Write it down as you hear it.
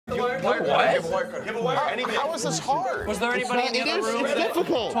What? Give away anything. How is this hard? Was there anybody in the other room It's that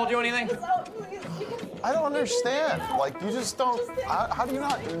difficult. told you anything? I don't understand. Like, you just don't. How do you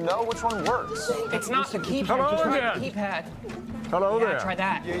not know which one works? It's not the keypad. Hello Just try there. the keypad. Hello Yeah, there. try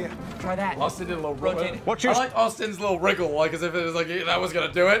that. Yeah. Try that. Austin did a little Rotate it. What's I your like Austin's little wriggle, like as if it was like that was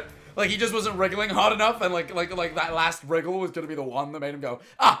gonna do it. Like he just wasn't wriggling hard enough, and like that last wriggle was gonna be the one that made him go,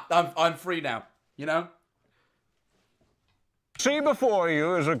 I'm free now. You know? see before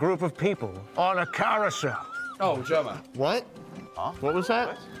you is a group of people on a carousel. Oh, German. What? Huh? What was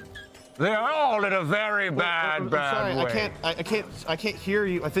that? They're all in a very bad sorry, way. I can't hear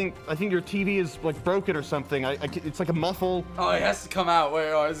you. I think your TV is like broken or something. It's like a muffle. Oh, it has to come out.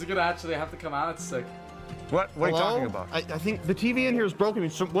 Wait, is it gonna actually have to come out? It's sick. What are you Hello? talking about? I think the TV in here is broken.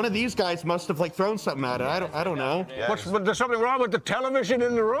 So one of these guys must have like thrown something at it. I don't know. Yeah. There's something wrong with the television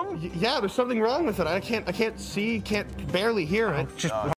in the room? Yeah, there's something wrong with it. I can't see, can't barely hear it. Just